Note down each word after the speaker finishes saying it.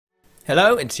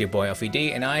Hello, it's your boy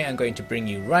OffiD, and I am going to bring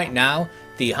you right now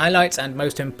the highlights and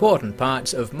most important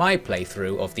parts of my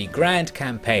playthrough of the Grand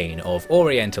Campaign of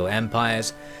Oriental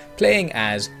Empires, playing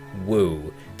as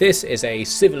Wu. This is a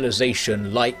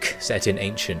civilization-like set in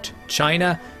ancient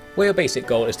China, where your basic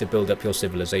goal is to build up your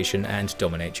civilization and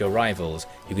dominate your rivals.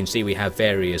 You can see we have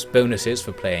various bonuses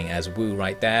for playing as Wu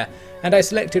right there, and I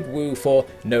selected Wu for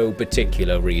no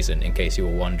particular reason, in case you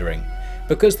were wondering.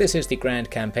 Because this is the Grand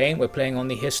Campaign, we're playing on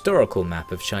the historical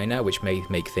map of China, which may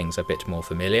make things a bit more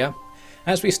familiar.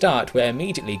 As we start, we're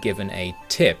immediately given a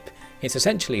tip. It's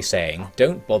essentially saying,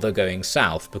 don't bother going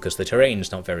south because the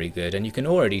terrain's not very good, and you can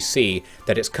already see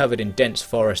that it's covered in dense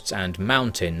forests and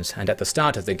mountains, and at the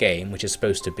start of the game, which is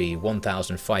supposed to be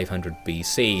 1500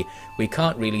 BC, we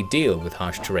can't really deal with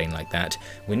harsh terrain like that.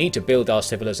 We need to build our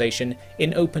civilization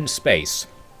in open space.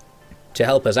 To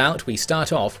help us out, we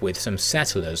start off with some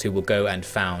settlers who will go and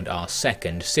found our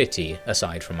second city,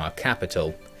 aside from our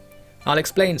capital. I'll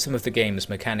explain some of the game's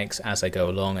mechanics as I go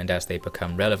along and as they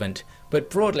become relevant, but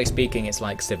broadly speaking it's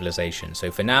like civilization,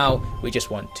 so for now we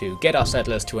just want to get our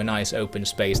settlers to a nice open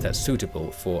space that's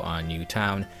suitable for our new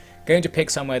town. Going to pick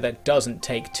somewhere that doesn't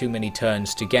take too many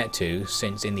turns to get to,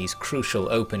 since in these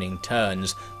crucial opening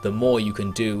turns, the more you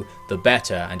can do, the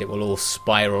better, and it will all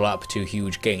spiral up to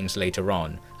huge gains later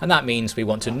on. And that means we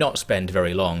want to not spend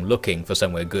very long looking for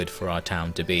somewhere good for our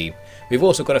town to be. We've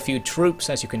also got a few troops,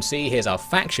 as you can see. Here's our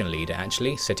faction leader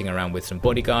actually, sitting around with some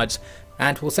bodyguards,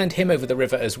 and we'll send him over the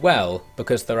river as well,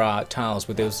 because there are tiles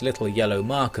with those little yellow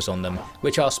markers on them,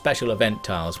 which are special event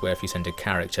tiles where if you send a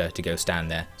character to go stand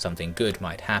there, something good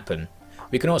might happen.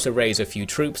 We can also raise a few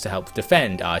troops to help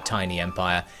defend our tiny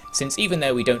empire, since even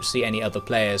though we don't see any other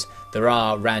players, there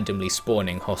are randomly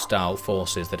spawning hostile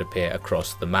forces that appear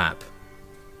across the map.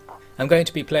 I'm going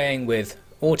to be playing with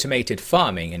automated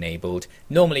farming enabled.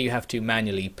 Normally you have to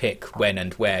manually pick when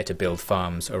and where to build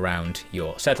farms around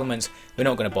your settlements. We're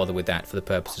not going to bother with that for the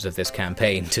purposes of this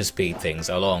campaign to speed things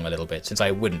along a little bit, since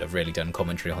I wouldn't have really done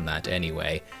commentary on that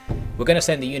anyway. We're going to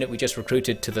send the unit we just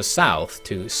recruited to the south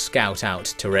to scout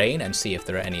out terrain and see if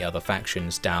there are any other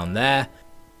factions down there.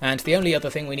 And the only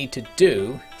other thing we need to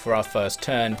do for our first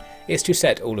turn is to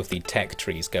set all of the tech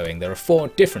trees going. There are 4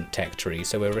 different tech trees,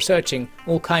 so we're researching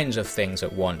all kinds of things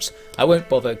at once. I won't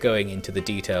bother going into the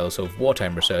details of what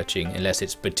I'm researching unless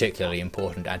it's particularly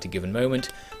important at a given moment,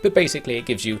 but basically it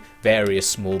gives you various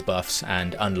small buffs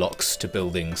and unlocks to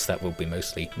buildings that we'll be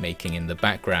mostly making in the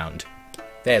background.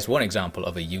 There's one example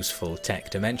of a useful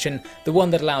tech dimension, the one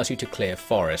that allows you to clear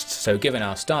forests, so given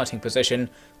our starting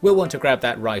position, we'll want to grab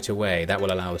that right away. That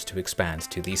will allow us to expand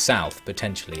to the south,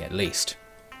 potentially at least.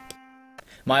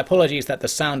 My apologies that the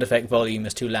sound effect volume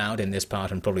is too loud in this part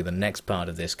and probably the next part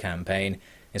of this campaign.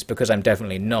 It's because I'm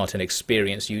definitely not an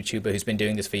experienced YouTuber who's been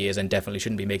doing this for years and definitely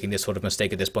shouldn't be making this sort of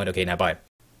mistake at this point. Okay, now bye.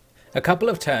 A couple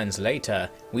of turns later,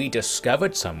 we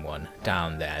discovered someone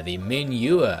down there. The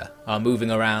Minyue are moving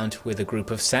around with a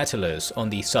group of settlers on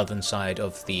the southern side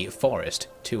of the forest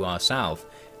to our south.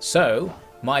 So,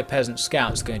 my peasant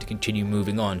scout's going to continue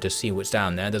moving on to see what's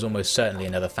down there. There's almost certainly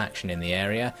another faction in the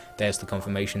area. There's the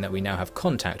confirmation that we now have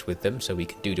contact with them, so we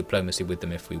can do diplomacy with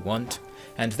them if we want.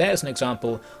 And there's an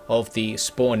example of the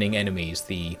spawning enemies,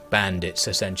 the bandits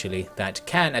essentially, that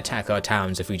can attack our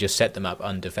towns if we just set them up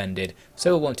undefended,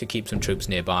 so we'll want to keep some troops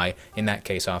nearby. In that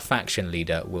case our faction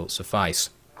leader will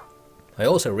suffice. I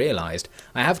also realised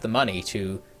I have the money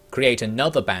to create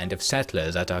another band of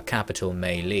settlers at our capital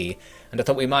Meili, and I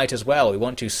thought we might as well. We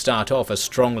want to start off as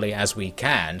strongly as we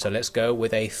can, so let's go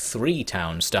with a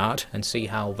 3-town start and see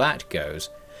how that goes.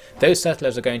 Those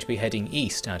settlers are going to be heading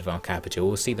east out of our capital.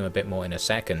 We'll see them a bit more in a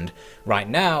second. Right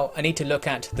now, I need to look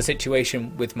at the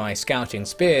situation with my scouting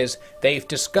spears. They've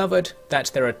discovered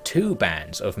that there are 2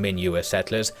 bands of Minyue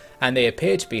settlers, and they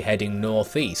appear to be heading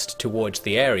northeast towards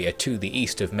the area to the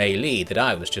east of Meili that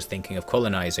I was just thinking of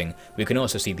colonizing. We can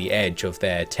also see the edge of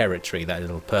their territory, that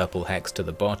little purple hex to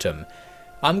the bottom.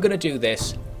 I'm going to do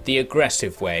this the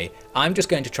aggressive way. I'm just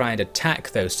going to try and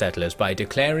attack those settlers by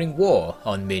declaring war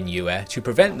on Minyue to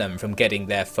prevent them from getting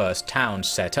their first town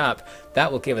set up.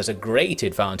 That will give us a great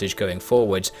advantage going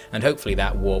forwards, and hopefully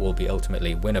that war will be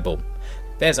ultimately winnable.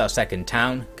 There's our second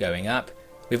town going up.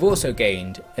 We've also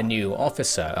gained a new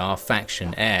officer, our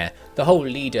faction heir. The whole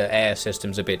leader heir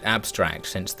system's a bit abstract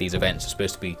since these events are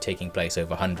supposed to be taking place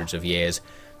over hundreds of years,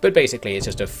 but basically it's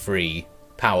just a free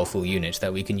powerful unit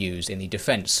that we can use in the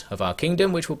defense of our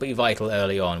kingdom, which will be vital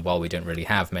early on while we don't really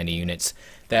have many units.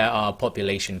 There are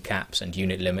population caps and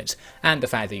unit limits, and the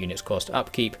fact that units cost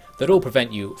upkeep that all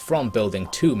prevent you from building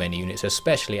too many units,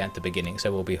 especially at the beginning,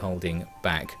 so we'll be holding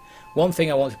back. One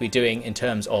thing I want to be doing in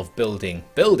terms of building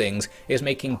buildings is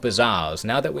making bazaars.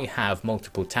 Now that we have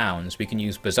multiple towns, we can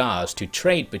use bazaars to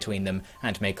trade between them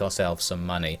and make ourselves some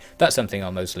money. That's something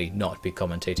I'll mostly not be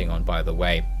commentating on, by the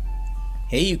way.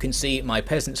 Here you can see my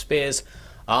peasant spears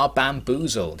are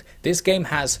bamboozled. This game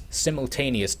has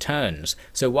simultaneous turns,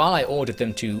 so while I ordered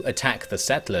them to attack the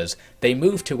settlers, they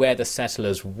moved to where the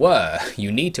settlers were.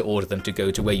 You need to order them to go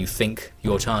to where you think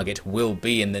your target will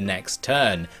be in the next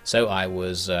turn, so I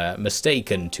was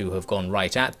mistaken to have gone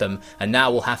right at them, and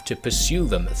now we'll have to pursue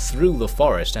them through the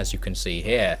forest, as you can see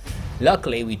here.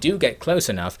 Luckily, we do get close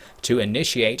enough to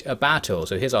initiate a battle,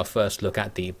 so here's our first look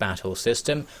at the battle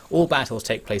system. All battles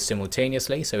take place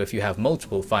simultaneously, so if you have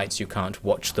multiple fights you can't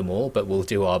watch them all, but we'll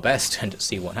do our best and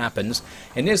see what happens.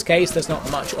 In this case, there's not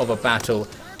much of a battle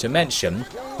to mention.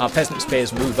 Our peasant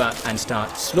spears move up and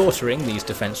start slaughtering these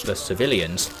defenseless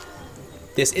civilians.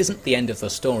 This isn't the end of the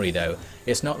story though.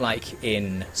 It's not like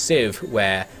in Civ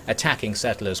where attacking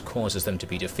settlers causes them to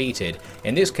be defeated.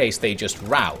 In this case they just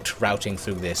routing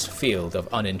through this field of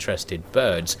uninterested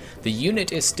birds. The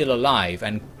unit is still alive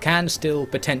and can still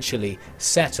potentially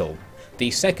settle. The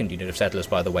second unit of settlers,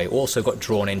 by the way, also got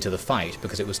drawn into the fight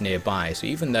because it was nearby, so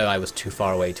even though I was too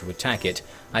far away to attack it,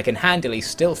 I can handily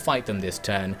still fight them this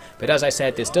turn, but as I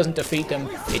said, this doesn't defeat them,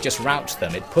 it just routs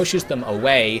them. It pushes them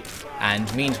away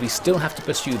and means we still have to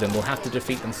pursue them. We'll have to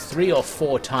defeat them 3 or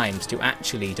 4 times to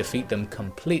actually defeat them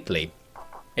completely.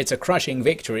 It's a crushing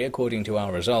victory according to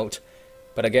our result,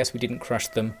 but I guess we didn't crush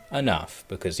them enough,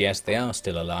 because yes, they are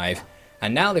still alive.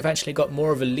 And now they've actually got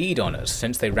more of a lead on us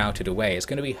since they routed away. It's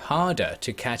going to be harder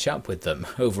to catch up with them.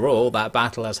 Overall, that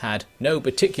battle has had no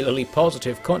particularly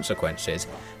positive consequences.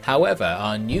 However,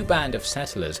 our new band of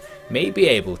settlers may be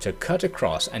able to cut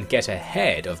across and get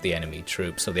ahead of the enemy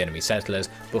troops or the enemy settlers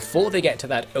before they get to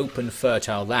that open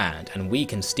fertile land, and we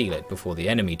can steal it before the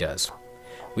enemy does.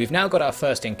 We've now got our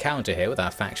first encounter here with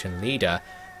our faction leader,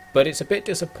 but it's a bit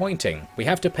disappointing. We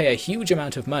have to pay a huge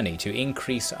amount of money to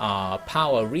increase our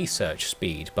power research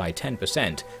speed by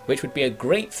 10%, which would be a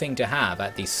great thing to have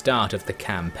at the start of the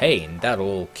campaign. That'll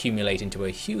all accumulate into a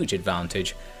huge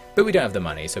advantage, but we don't have the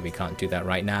money, so we can't do that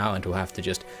right now, and we'll have to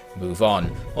just move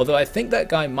on. Although I think that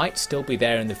guy might still be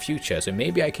there in the future, so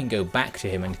maybe I can go back to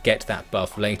him and get that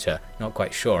buff later. Not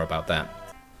quite sure about that.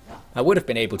 I would have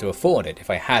been able to afford it if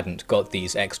I hadn't got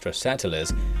these extra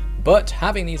settlers, but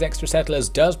having these extra settlers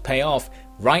does pay off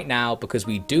right now because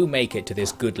we do make it to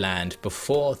this good land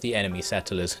before the enemy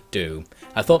settlers do.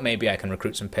 I thought maybe I can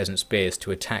recruit some peasant spears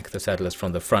to attack the settlers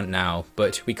from the front now,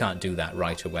 but we can't do that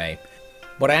right away.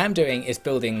 What I am doing is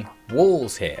building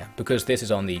walls here because this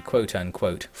is on the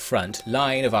quote-unquote front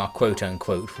line of our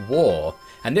quote-unquote war,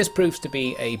 and this proves to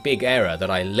be a big error that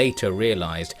I later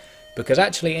realised. Because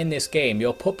actually in this game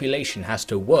your population has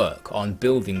to work on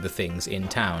building the things in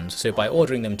towns, so by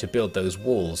ordering them to build those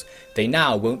walls they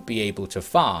now won't be able to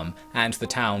farm and the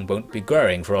town won't be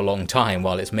growing for a long time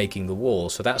while it's making the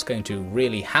walls, so that's going to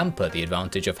really hamper the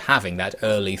advantage of having that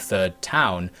early third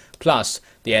town. Plus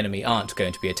the enemy aren't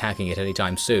going to be attacking it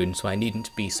anytime soon, so I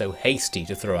needn't be so hasty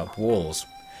to throw up walls.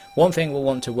 One thing we'll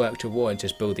want to work towards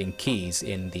is building quays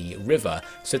in the river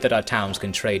so that our towns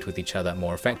can trade with each other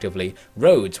more effectively.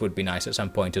 Roads would be nice at some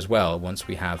point as well once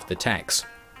we have the techs.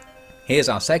 Here's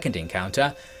our second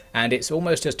encounter, and it's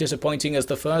almost as disappointing as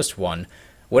the first one.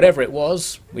 Whatever it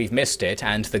was, we've missed it,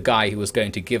 and the guy who was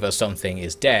going to give us something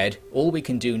is dead. All we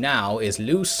can do now is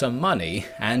lose some money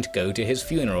and go to his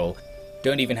funeral.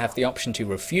 Don't even have the option to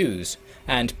refuse,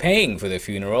 and paying for the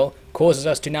funeral causes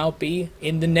us to now be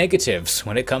in the negatives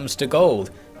when it comes to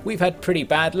gold. We've had pretty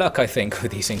bad luck, I think,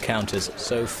 with these encounters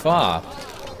so far.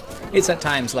 It's at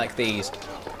times like these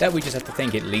that we just have to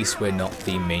think at least we're not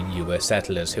the manure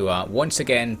settlers who are once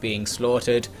again being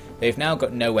slaughtered. They've now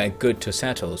got nowhere good to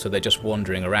settle, so they're just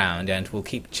wandering around, and we'll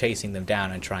keep chasing them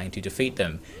down and trying to defeat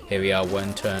them. Here we are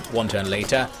one turn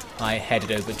later. I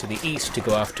headed over to the east to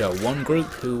go after one group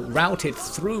who routed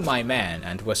through my men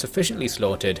and were sufficiently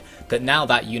slaughtered that now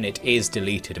that unit is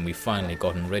deleted and we've finally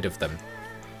gotten rid of them.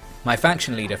 My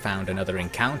faction leader found another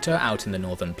encounter out in the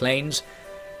northern plains.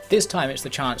 This time it's the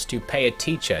chance to pay a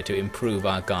teacher to improve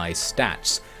our guy's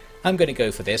stats. I'm going to go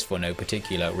for this for no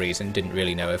particular reason, didn't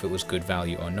really know if it was good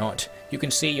value or not. You can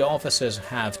see your officers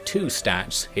have 2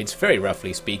 stats. It's very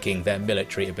roughly speaking their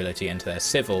military ability and their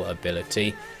civil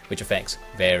ability, which affects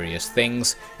various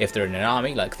things. If they're in an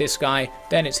army like this guy,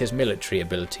 then it's his military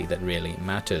ability that really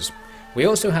matters. We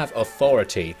also have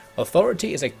authority.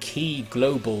 Authority is a key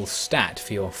global stat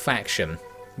for your faction.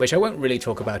 which I won't really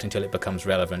talk about until it becomes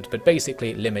relevant, but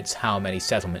basically it limits how many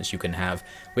settlements you can have.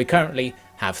 We currently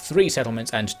have 3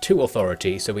 settlements and 2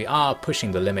 authority, so we are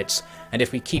pushing the limits, and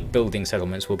if we keep building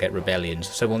settlements we'll get rebellions,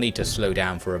 so we'll need to slow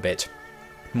down for a bit.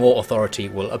 More authority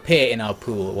will appear in our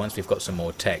pool once we've got some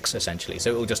more techs, essentially,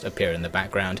 so it will just appear in the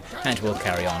background and we'll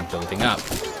carry on building up.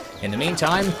 In the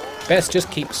meantime, best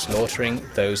just keep slaughtering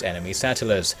those enemy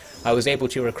settlers. I was able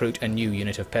to recruit a new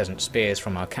unit of peasant spears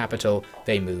from our capital.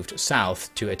 They moved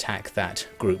south to attack that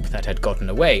group that had gotten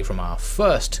away from our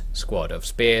first squad of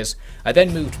spears. I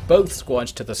then moved both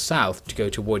squads to the south to go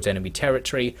towards enemy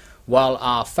territory, while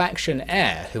our faction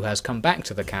heir, who has come back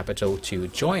to the capital to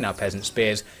join our peasant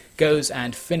spears, goes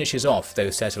and finishes off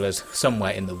those settlers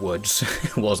somewhere in the woods.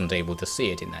 Wasn't able to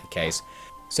see it in that case.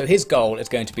 So his goal is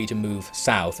going to be to move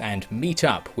south and meet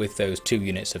up with those 2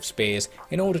 units of spears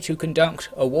in order to conduct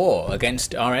a war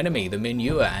against our enemy, the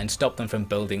Minua, and stop them from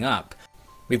building up.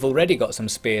 We've already got some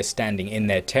spears standing in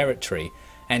their territory,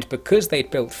 and because they'd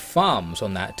built farms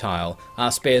on that tile,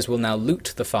 our spears will now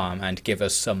loot the farm and give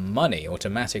us some money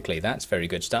automatically. That's very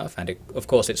good stuff, and of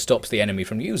course it stops the enemy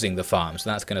from using the farm, so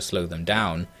that's going to slow them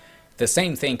down. The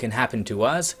same thing can happen to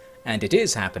us, and it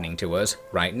is happening to us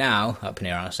right now up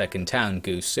near our second town,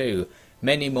 Gusu.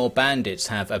 Many more bandits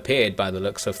have appeared by the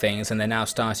looks of things, and they're now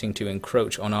starting to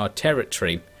encroach on our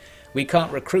territory. We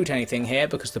can't recruit anything here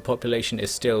because the population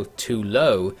is still too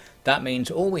low. That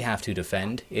means all we have to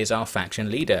defend is our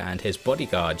faction leader and his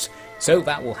bodyguards. So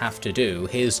that will have to do.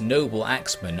 His noble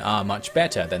axemen are much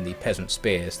better than the peasant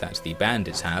spears that the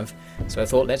bandits have. So I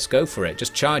thought, let's go for it.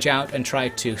 Just charge out and try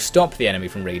to stop the enemy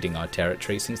from raiding our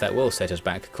territory, since that will set us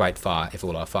back quite far if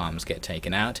all our farms get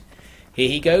taken out. Here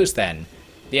he goes then.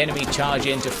 The enemy charge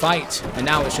in to fight, and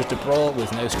now it's just a brawl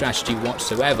with no strategy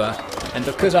whatsoever, and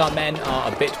because our men are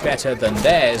a bit better than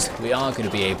theirs, we are going to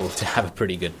be able to have a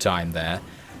pretty good time there.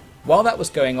 While that was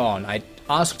going on, I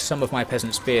asked some of my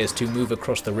peasant spears to move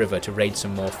across the river to raid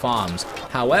some more farms.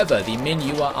 However, the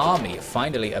Minua army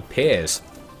finally appears.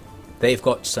 They've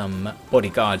got some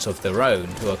bodyguards of their own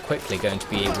who are quickly going to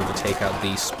be able to take out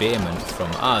these spearmen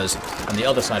from us. On the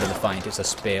other side of the fight, it's a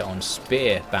spear on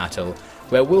spear battle,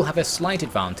 where we'll have a slight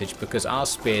advantage because our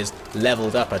spears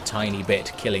leveled up a tiny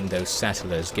bit, killing those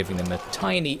settlers, giving them a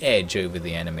tiny edge over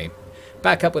the enemy.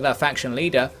 Back up with our faction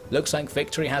leader, looks like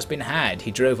victory has been had.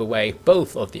 He drove away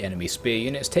both of the enemy spear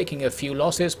units, taking a few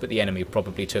losses, but the enemy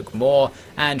probably took more,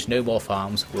 and no more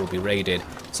farms will be raided.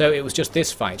 So it was just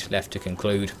this fight left to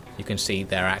conclude. You can see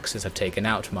their axes have taken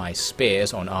out my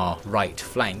spears on our right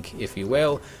flank, if you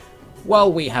will.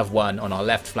 Well, we have won on our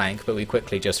left flank, but we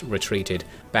quickly just retreated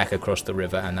back across the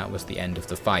river, and that was the end of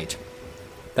the fight.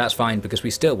 That's fine because we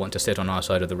still want to sit on our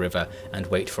side of the river and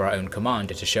wait for our own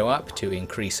commander to show up to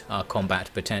increase our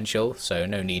combat potential, so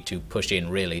no need to push in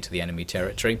really to the enemy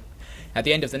territory. At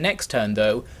the end of the next turn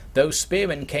though, those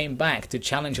spearmen came back to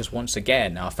challenge us once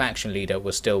again. Our faction leader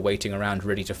was still waiting around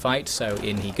ready to fight, so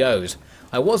in he goes.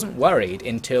 I wasn't worried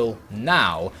until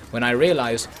now, when I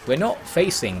realised we're not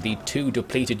facing the 2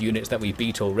 depleted units that we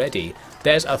beat already.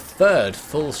 There's a 3rd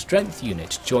full strength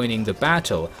unit joining the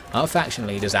battle. Our faction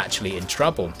leader's actually in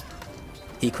trouble.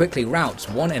 He quickly routs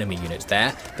one enemy unit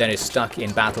there, then is stuck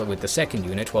in battle with the 2nd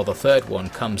unit while the 3rd one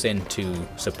comes in to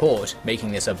support,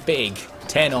 making this a big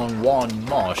 10-on-1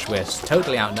 mosh. We're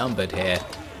totally outnumbered here.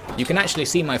 You can actually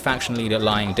see my faction leader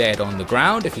lying dead on the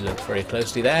ground if you look very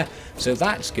closely there, so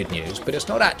that's good news, but it's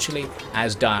not actually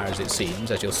as dire as it seems,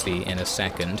 as you'll see in a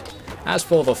second. As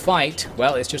for the fight,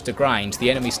 well, it's just a grind. The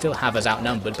enemy still have us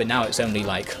outnumbered, but now it's only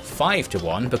like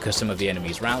 5-1 because some of the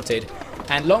enemies routed,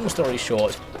 and long story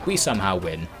short, we somehow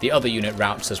win. The other unit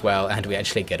routes as well, and we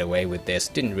actually get away with this.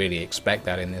 Didn't really expect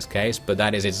that in this case, but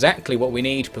that is exactly what we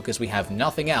need because we have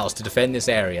nothing else to defend this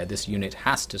area. This unit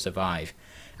has to survive.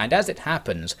 And as it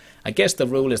happens, I guess the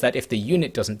rule is that if the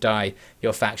unit doesn't die,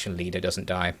 your faction leader doesn't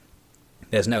die.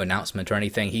 There's no announcement or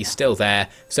anything, he's still there,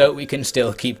 so we can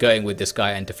still keep going with this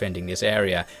guy and defending this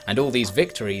area. And all these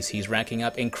victories he's racking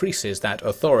up increases that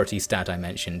authority stat I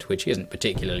mentioned, which isn't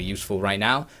particularly useful right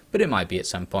now, but it might be at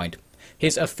some point.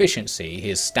 His efficiency,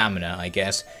 his stamina I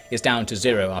guess, is down to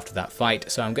 0 after that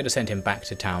fight, so I'm going to send him back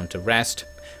to town to rest.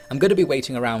 I'm going to be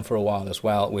waiting around for a while as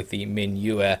well with the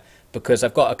Minua, because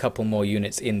I've got a couple more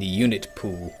units in the unit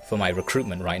pool for my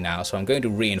recruitment right now, so I'm going to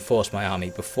reinforce my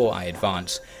army before I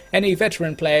advance. Any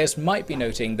veteran players might be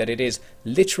noting that it is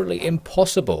literally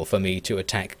impossible for me to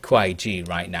attack Kwai Ji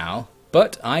right now,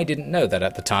 but I didn't know that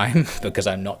at the time because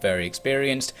I'm not very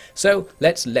experienced, so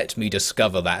let me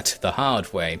discover that the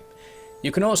hard way.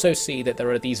 You can also see that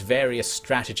there are these various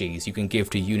strategies you can give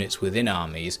to units within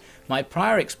armies. My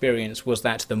prior experience was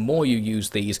that the more you use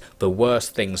these, the worse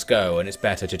things go, and it's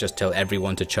better to just tell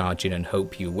everyone to charge in and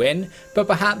hope you win, but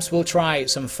perhaps we'll try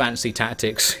some fancy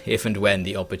tactics if and when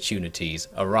the opportunities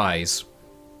arise.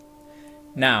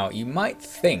 Now, you might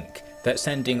think that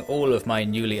sending all of my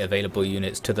newly available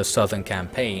units to the southern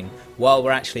campaign while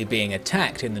we're actually being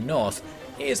attacked in the north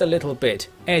is a little bit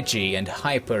edgy and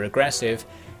hyper-aggressive.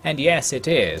 And yes, it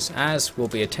is, as will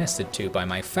be attested to by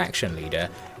my faction leader,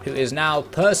 who is now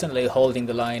personally holding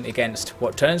the line against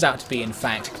what turns out to be in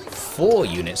fact 4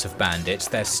 units of bandits.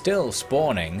 They're still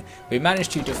spawning. We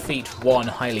managed to defeat one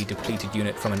highly depleted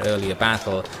unit from an earlier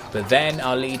battle, but then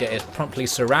our leader is promptly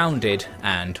surrounded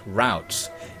and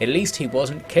routs. At least he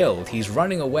wasn't killed, he's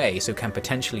running away so can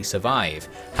potentially survive.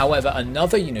 However,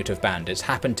 another unit of bandits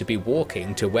happened to be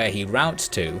walking to where he routs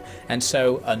to, and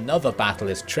so another battle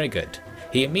is triggered.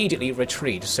 He immediately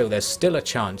retreats, so there's still a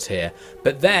chance here,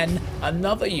 but then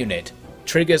another unit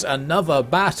triggers another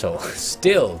battle,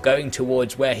 still going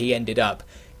towards where he ended up.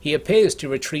 He appears to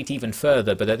retreat even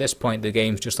further, but at this point the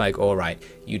game's just like, alright,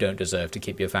 you don't deserve to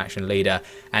keep your faction leader,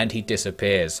 and he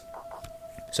disappears.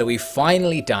 So we've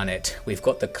finally done it. We've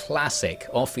got the classic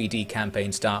off-ED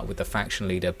campaign start with the faction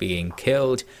leader being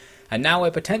killed, and now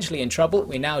we're potentially in trouble.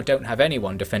 We now don't have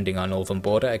anyone defending our northern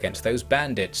border against those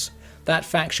bandits. That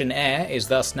faction heir is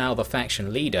thus now the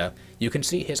faction leader. You can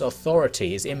see his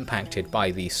authority is impacted by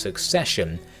the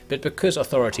succession, but because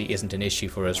authority isn't an issue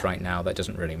for us right now, that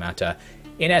doesn't really matter.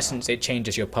 In essence, it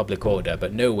changes your public order,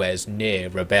 but nowhere's near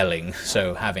rebelling,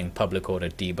 so having public order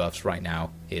debuffs right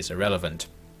now is irrelevant.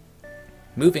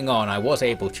 Moving on, I was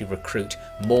able to recruit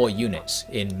more units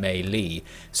in melee,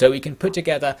 so we can put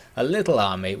together a little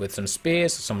army with some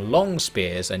spears, some long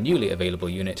spears, a newly available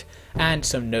unit, and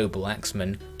some noble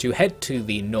axemen to head to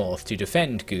the north to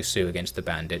defend Gusu against the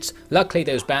bandits. Luckily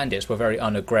those bandits were very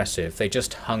unaggressive, they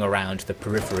just hung around the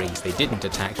peripheries, they didn't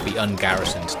attack the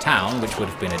ungarrisoned town, which would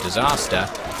have been a disaster,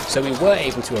 so we were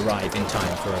able to arrive in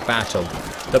time for a battle.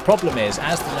 The problem is,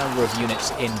 as the number of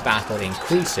units in battle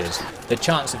increases, the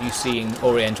chance of you seeing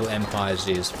Oriental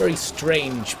Empires' very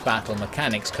strange battle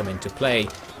mechanics come into play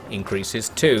increases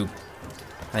too.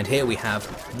 And here we have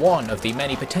one of the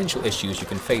many potential issues you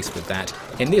can face with that.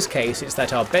 In this case, it's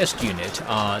that our best unit,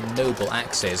 our noble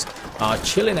axes, are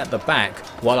chilling at the back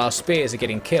while our spears are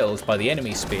getting killed by the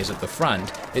enemy spears at the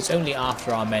front. It's only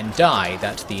after our men die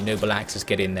that the noble axes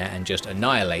get in there and just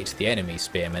annihilate the enemy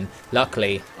spearmen.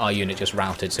 Luckily, our unit just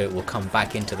routed, so it will come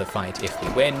back into the fight if we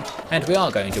win, and we are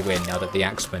going to win now that the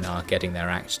axemen are getting their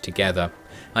act together.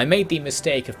 I made the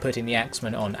mistake of putting the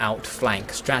axemen on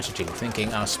outflank strategy,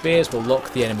 thinking our spears will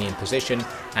lock the enemy in position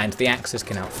and the axes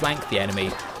can outflank the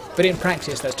enemy, but in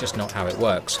practice that's just not how it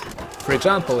works. For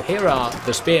example, here are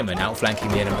the spearmen outflanking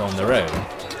the enemy on their own.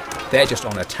 They're just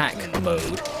on attack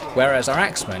mode, whereas our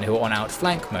axemen, who are on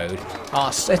outflank mode,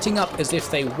 are setting up as if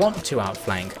they want to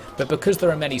outflank, but because there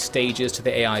are many stages to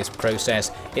the AI's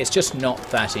process, it's just not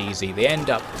that easy. They end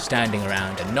up standing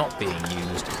around and not being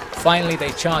used. Finally,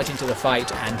 they charge into the fight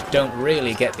and don't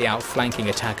really get the outflanking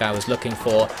attack I was looking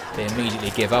for. They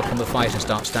immediately give up on the fight and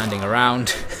start standing around.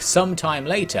 Sometime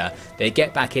later, they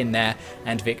get back in there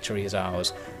and victory is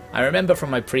ours. I remember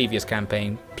from my previous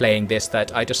campaign playing this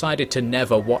that I decided to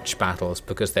never watch battles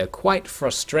because they're quite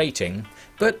frustrating,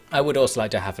 but I would also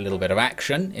like to have a little bit of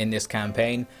action in this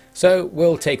campaign, so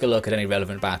we'll take a look at any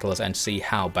relevant battles and see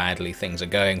how badly things are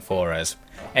going for us.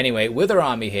 Anyway, with our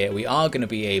army here, we are going to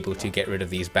be able to get rid of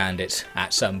these bandits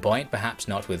at some point, perhaps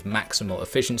not with maximal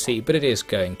efficiency, but it is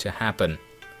going to happen.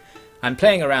 I'm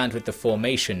playing around with the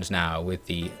formations now, with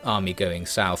the army going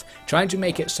south, trying to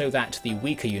make it so that the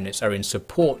weaker units are in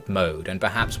support mode and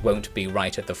perhaps won't be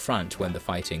right at the front when the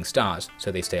fighting starts,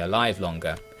 so they stay alive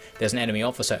longer. There's an enemy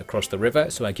officer across the river,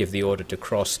 so I give the order to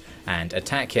cross and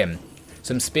attack him.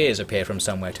 Some spears appear from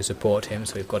somewhere to support him,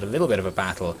 so we've got a little bit of a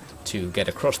battle to get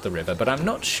across the river, but I'm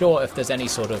not sure if there's any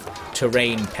sort of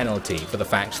terrain penalty for the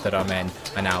fact that our men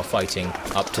are now fighting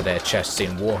up to their chests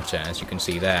in water, as you can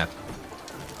see there.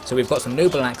 So we've got some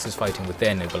noble axes fighting with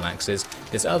their noble axes.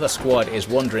 This other squad is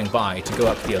wandering by to go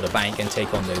up the other bank and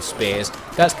take on those spears.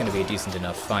 That's going to be a decent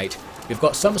enough fight. We've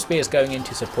got some spears going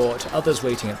into support, others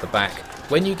waiting at the back.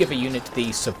 When you give a unit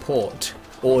the support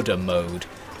order mode,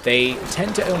 they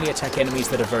tend to only attack enemies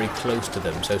that are very close to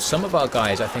them, so some of our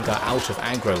guys I think are out of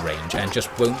aggro range and just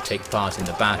won't take part in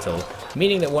the battle,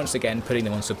 meaning that once again putting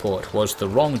them on support was the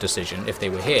wrong decision. If they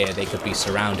were here, they could be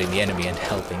surrounding the enemy and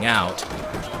helping out.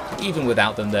 Even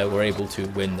without them though, we're able to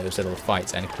win those little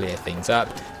fights and clear things up.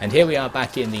 And here we are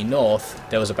back in the north.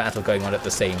 There was a battle going on at the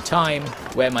same time,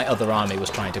 where my other army was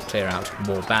trying to clear out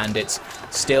more bandits.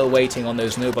 Still waiting on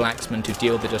those noble axemen to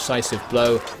deal the decisive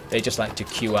blow. They just like to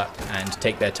queue up and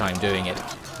take their time doing it.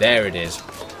 There it is.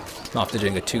 After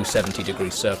doing a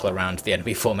 270-degree circle around the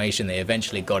enemy formation, they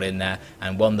eventually got in there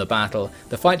and won the battle.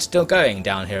 The fight's still going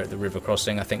down here at the river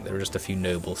crossing. I think there are just a few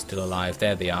nobles still alive.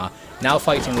 There they are. Now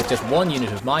fighting with just one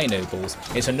unit of my nobles.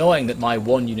 It's annoying that my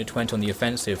one unit went on the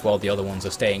offensive while the other ones are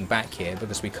staying back here,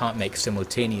 because we can't make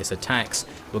simultaneous attacks.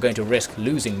 We're going to risk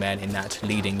losing men in that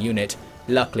leading unit.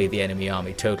 Luckily, the enemy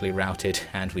army totally routed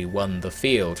and we won the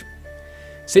field.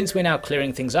 Since we're now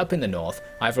clearing things up in the north,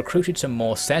 I've recruited some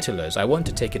more settlers. I want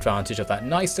to take advantage of that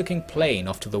nice looking plain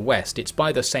off to the west. It's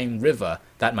by the same river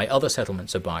that my other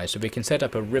settlements are by, so we can set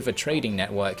up a river trading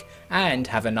network and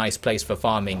have a nice place for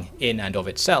farming in and of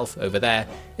itself over there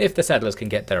if the settlers can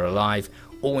get there alive.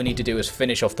 All we need to do is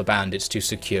finish off the bandits to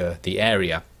secure the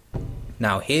area.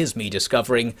 Now here's me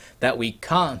discovering that we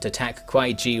can't attack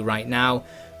Kwaiji right now,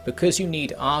 because you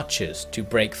need archers to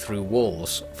break through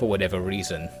walls for whatever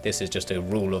reason. This is just a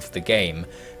rule of the game.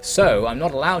 So I'm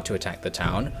not allowed to attack the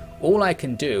town. All I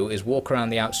can do is walk around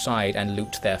the outside and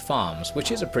loot their farms, which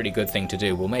is a pretty good thing to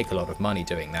do. We'll make a lot of money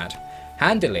doing that.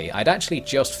 Handily, I'd actually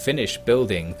just finished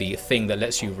building the thing that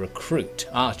lets you recruit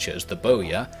archers, the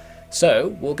bowyer.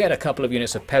 So we'll get a couple of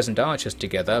units of peasant archers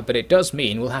together, but it does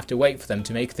mean we'll have to wait for them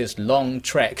to make this long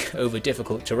trek over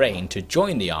difficult terrain to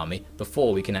join the army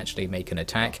before we can actually make an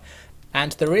attack.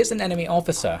 And there is an enemy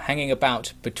officer hanging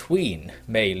about between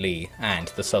Mei Li and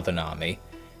the southern army.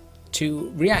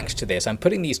 To react to this, I'm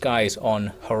putting these guys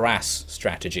on harass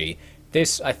strategy.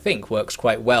 This, I think, works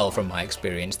quite well from my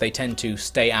experience. They tend to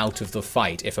stay out of the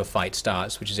fight if a fight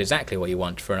starts, which is exactly what you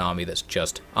want for an army that's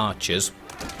just archers.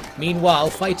 Meanwhile,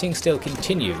 fighting still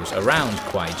continues around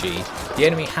Kwaiji. The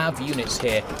enemy have units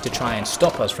here to try and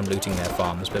stop us from looting their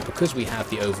farms, but because we have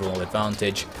the overall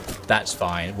advantage, that's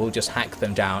fine. We'll just hack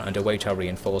them down and await our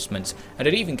reinforcements, and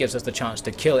it even gives us the chance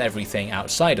to kill everything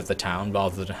outside of the town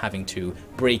rather than having to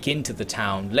break into the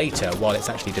town later while it's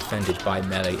actually defended by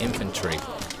melee infantry.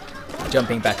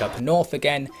 Jumping back up north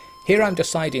again, here I'm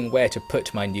deciding where to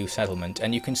put my new settlement,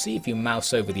 and you can see if you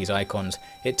mouse over these icons,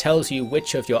 it tells you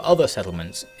which of your other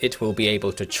settlements it will be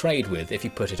able to trade with if you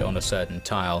put it on a certain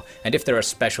tile, and if there are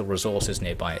special resources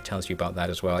nearby it tells you about that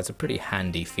as well. It's a pretty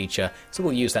handy feature, so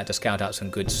we'll use that to scout out some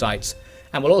good sites.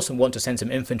 And we'll also want to send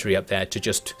some infantry up there to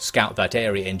just scout that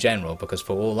area in general, because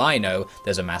for all I know,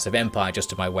 there's a massive empire just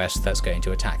to my west that's going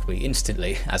to attack me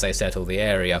instantly as I settle the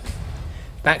area.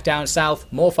 Back down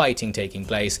south, more fighting taking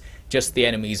place, just the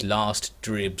enemy's last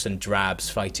dribs and drabs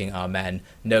fighting our men.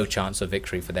 No chance of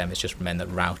victory for them, it's just men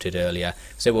that routed earlier.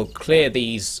 So we'll clear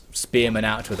these spearmen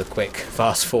out with a quick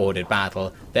fast forwarded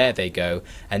battle. There they go.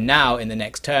 And now in the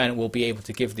next turn we'll be able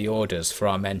to give the orders for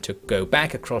our men to go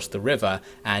back across the river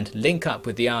and link up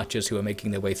with the archers who are making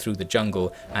their way through the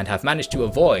jungle, and have managed to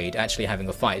avoid actually having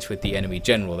a fight with the enemy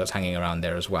general that's hanging around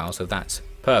there as well. So that's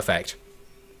perfect.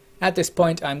 At this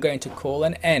point, I'm going to call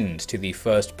an end to the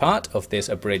first part of this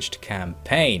abridged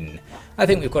campaign. I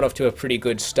think we've got off to a pretty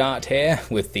good start here,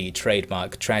 with the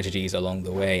trademark tragedies along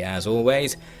the way as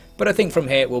always, but I think from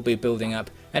here we'll be building up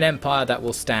an empire that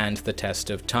will stand the test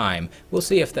of time. We'll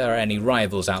see if there are any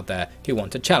rivals out there who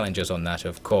want to challenge us on that,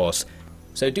 of course.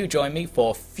 So do join me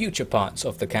for future parts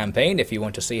of the campaign if you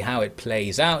want to see how it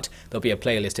plays out. There'll be a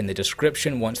playlist in the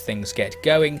description once things get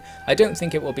going. I don't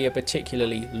think it will be a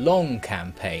particularly long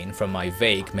campaign from my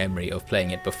vague memory of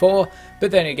playing it before, but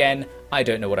then again, I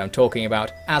don't know what I'm talking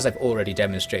about, as I've already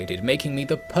demonstrated, making me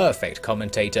the perfect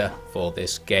commentator for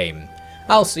this game.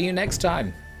 I'll see you next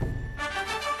time.